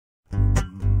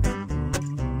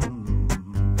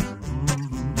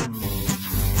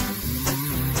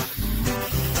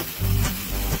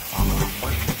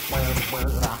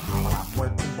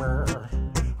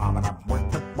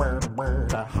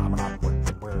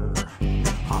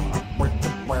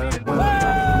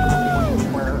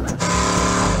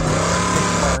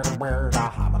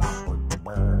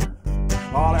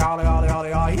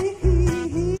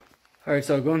All right,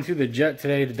 so going through the jet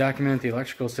today to document the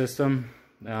electrical system.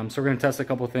 So we're going to test a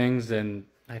couple things, and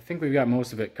I think we've got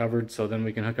most of it covered, so then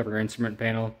we can hook up our instrument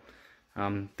panel.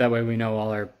 That way we know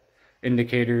all our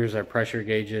indicators, our pressure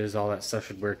gauges, all that stuff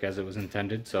should work as it was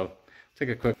intended. So take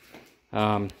a quick,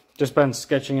 just been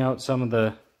sketching out some of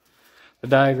the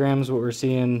diagrams, what we're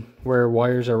seeing, where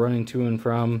wires are running to and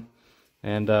from,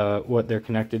 and what they're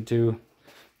connected to.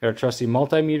 Got our trusty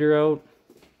multimeter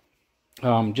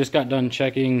out. Just got done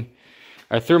checking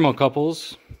our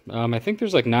thermocouples. I think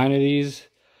there's like 9 of these,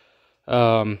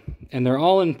 and they're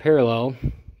all in parallel.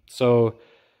 So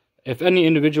if any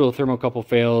individual thermocouple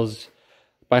fails,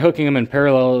 by hooking them in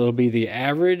parallel, it'll be the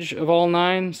average of all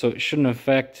 9, so it shouldn't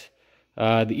affect the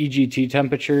EGT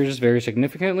temperatures very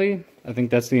significantly. I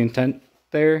think that's the intent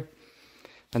there.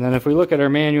 And then if we look at our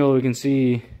manual, we can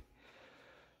see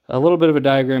a little bit of a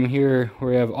diagram here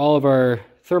where we have all of our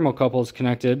thermocouples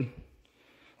connected.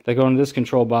 They go into this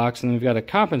control box, and then we've got a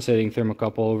compensating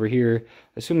thermocouple over here. I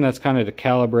assume that's kind of to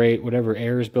calibrate whatever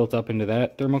air is built up into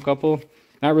that thermocouple.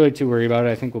 Not really too worried about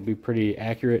it. I think we'll be pretty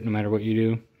accurate no matter what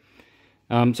you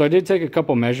do. So I did take a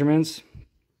couple measurements.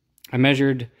 I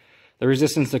measured the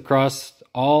resistance across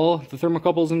all the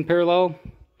thermocouples in parallel,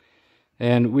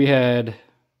 and we had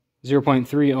 0.3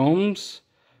 ohms,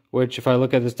 which if I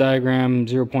look at this diagram,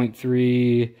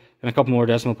 0.3 and a couple more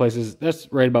decimal places,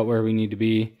 that's right about where we need to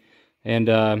be. And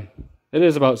it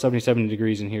is about 77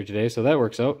 degrees in here today, so that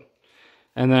works out.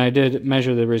 And then I did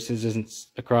measure the resistance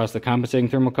across the compensating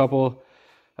thermocouple.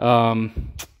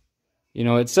 You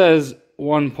know, it says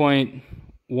 1.15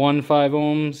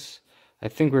 ohms. I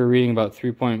think we're reading about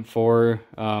 3.4.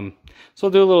 So I'll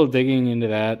do a little digging into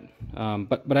that.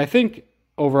 But I think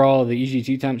overall the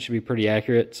EGT temp should be pretty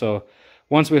accurate. So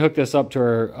once we hook this up to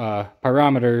our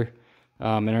pyrometer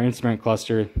in our instrument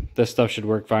cluster, this stuff should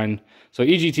work fine. So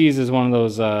EGTs is one of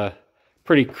those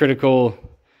pretty critical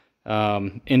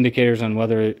indicators on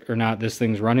whether or not this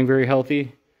thing's running very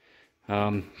healthy.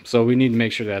 So we need to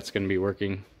make sure that's going to be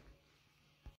working.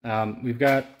 We've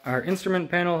got our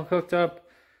instrument panel hooked up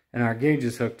and our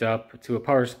gauges hooked up to a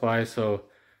power supply. So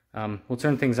we'll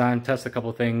turn things on, test a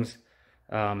couple things,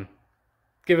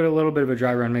 give it a little bit of a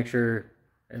dry run, make sure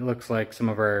it looks like some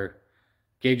of our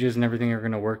gauges and everything are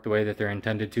going to work the way that they're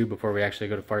intended to before we actually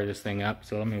go to fire this thing up.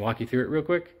 So let me walk you through it real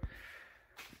quick.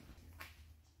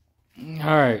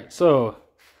 Alright, so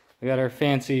we got our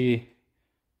fancy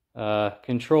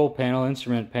control panel,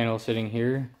 instrument panel sitting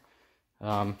here.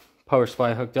 Power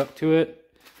supply hooked up to it.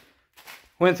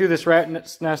 Went through this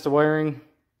rat's nest of wiring,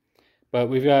 but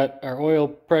we've got our oil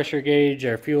pressure gauge,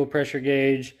 our fuel pressure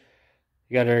gauge,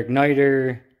 we got our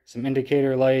igniter, some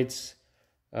indicator lights,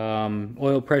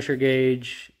 oil pressure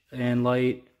gauge and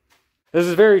light. This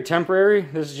is very temporary.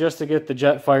 This is just to get the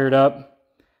jet fired up.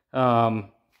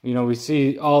 You know, we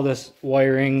see all this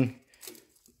wiring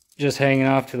just hanging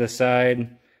off to the side. You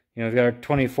know, we've got our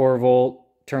 24 volt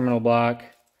terminal block,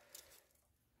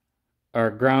 our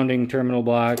grounding terminal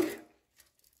block,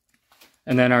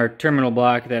 and then our terminal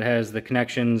block that has the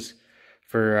connections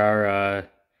for our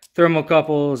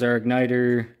thermocouples, our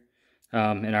igniter,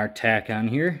 and our tack on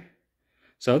here.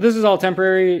 So this is all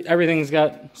temporary. Everything's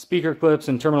got speaker clips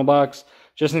and terminal blocks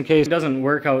just in case it doesn't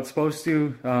work how it's supposed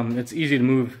to. It's easy to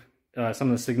move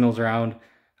some of the signals around,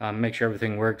 make sure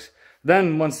everything works.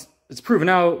 Then once it's proven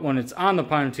out, when it's on the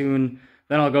pontoon,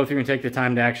 then I'll go through and take the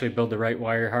time to actually build the right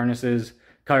wire harnesses,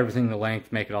 cut everything to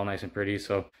length, make it all nice and pretty.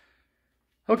 So,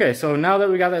 okay, so now that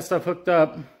we got that stuff hooked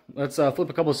up, let's flip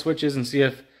a couple of switches and see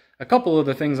if a couple of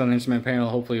the things on the instrument panel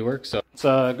hopefully work. So let's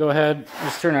go ahead,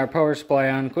 let's turn our power supply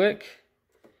on quick.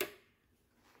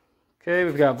 Okay,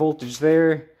 we've got voltage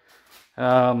there.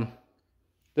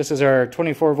 This is our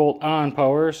 24 volt on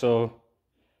power, so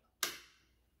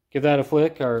give that a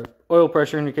flick. Our oil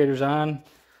pressure indicator's on.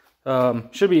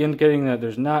 Should be indicating that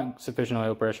there's not sufficient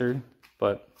oil pressure,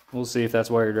 but we'll see if that's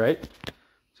wired right.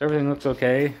 So everything looks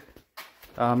okay.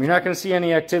 You're not going to see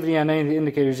any activity on any of the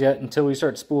indicators yet until we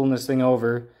start spooling this thing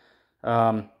over.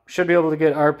 Should be able to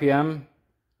get RPM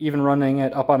even running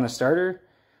it up on the starter.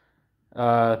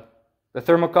 The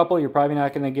thermocouple, you're probably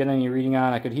not going to get any reading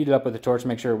on. I could heat it up with a torch to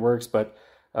make sure it works, but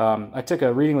I took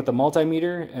a reading with the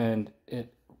multimeter, and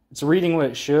it's reading what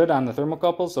it should on the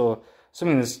thermocouple, so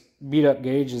assuming this beat-up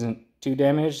gauge isn't too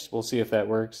damaged, we'll see if that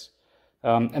works.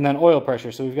 And then oil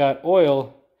pressure. So we've got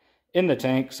oil in the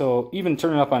tank, so even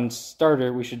turning up on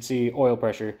starter, we should see oil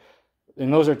pressure.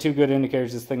 And those are two good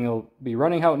indicators this thing will be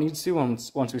running how it needs to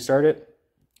once we start it.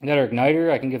 We got our igniter.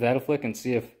 I can give that a flick and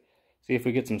see if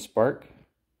we get some spark.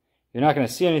 You're not going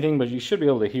to see anything, but you should be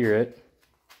able to hear it.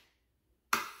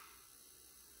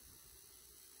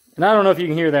 And I don't know if you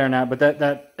can hear that or not, but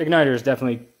that igniter is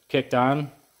definitely kicked on. You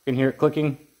can hear it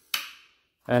clicking,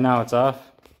 and now it's off.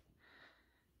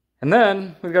 And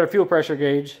then we've got a fuel pressure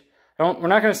gauge. We're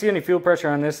not going to see any fuel pressure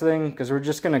on this thing because we're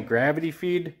just going to gravity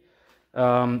feed.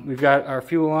 We've got our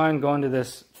fuel line going to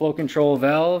this flow control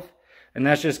valve, and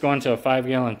that's just going to a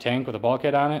 5-gallon tank with a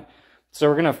bulkhead on it. So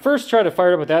we're going to first try to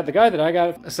fire it up with that. The guy that I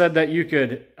got said that you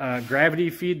could gravity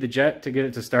feed the jet to get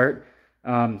it to start.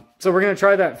 So we're going to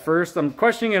try that first. I'm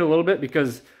questioning it a little bit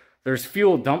because there's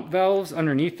fuel dump valves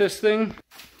underneath this thing.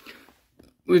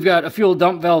 We've got a fuel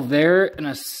dump valve there and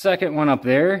a second one up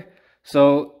there.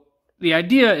 So the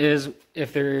idea is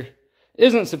if there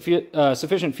isn't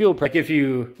sufficient fuel pressure, like if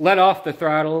you let off the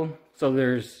throttle, so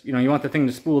there's, you want the thing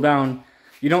to spool down,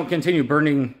 you don't continue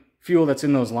burning fuel that's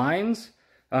in those lines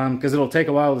because it'll take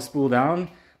a while to spool down.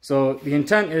 So the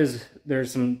intent is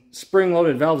there's some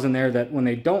spring-loaded valves in there that when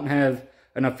they don't have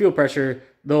enough fuel pressure,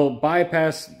 they'll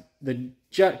bypass the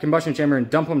jet combustion chamber and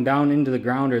dump them down into the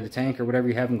ground or the tank or whatever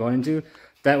you have them going into.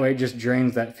 That way it just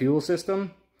drains that fuel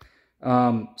system.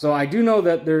 So I do know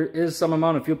that there is some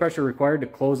amount of fuel pressure required to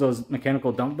close those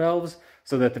mechanical dump valves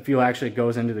so that the fuel actually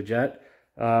goes into the jet.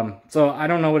 So I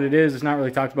don't know what it is. It's not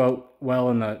really talked about well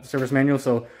in the service manual.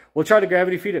 So we'll try to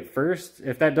gravity feed it first.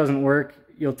 If that doesn't work,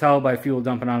 you'll tell by fuel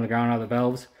dumping on the ground out of the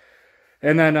valves.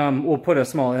 And then we'll put a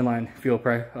small inline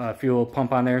fuel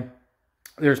pump on there.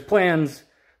 There's plans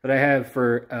that I have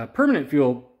for a permanent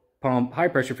fuel pump, high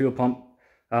pressure fuel pump,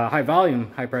 high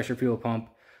volume, high pressure fuel pump.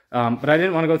 But I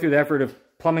didn't want to go through the effort of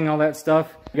plumbing all that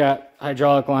stuff. We got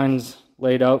hydraulic lines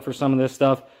laid out for some of this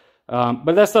stuff.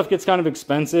 But that stuff gets kind of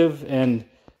expensive and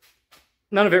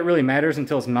none of it really matters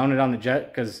until it's mounted on the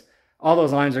jet because all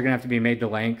those lines are going to have to be made to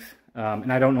length.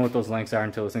 And I don't know what those lengths are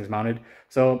until this thing's mounted.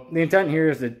 So the intent here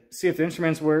is to see if the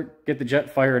instruments work, get the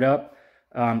jet fired up,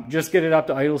 just get it up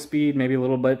to idle speed, maybe a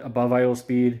little bit above idle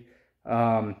speed.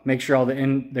 Make sure all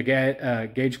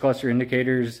the gauge cluster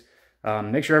indicators,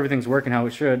 make sure everything's working how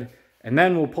it should. And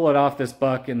then we'll pull it off this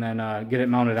buck and then get it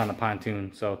mounted on the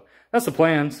pontoon. So that's the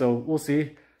plan. So we'll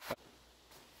see.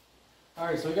 All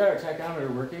right, so we got our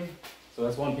tachometer working. So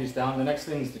that's one piece down. The next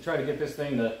thing is to try to get this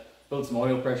thing to build some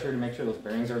oil pressure to make sure those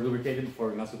bearings are lubricated before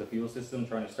we mess with the fuel system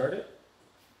trying to start it.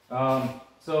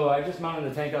 So I just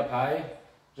mounted the tank up high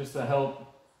just to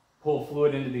help pull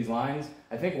fluid into these lines.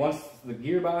 I think once the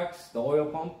gearbox, the oil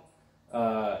pump,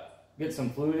 gets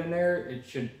some fluid in there, it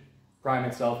should prime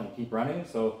itself and keep running.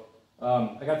 So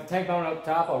I got the tank mounted up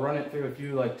top. I'll run it through a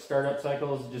few startup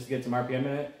cycles just to get some RPM in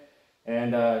it.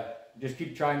 And just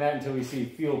keep trying that until we see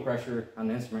fuel pressure on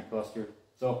the instrument cluster.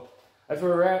 So that's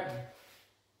where we're at.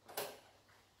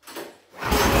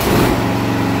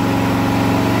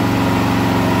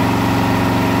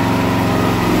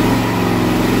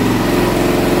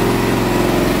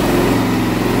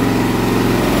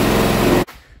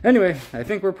 Anyway, I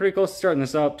think we're pretty close to starting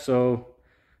this up, so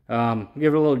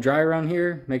give it a little dry around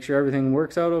here, make sure everything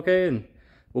works out okay, and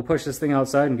we'll push this thing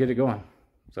outside and get it going.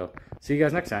 So, see you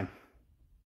guys next time.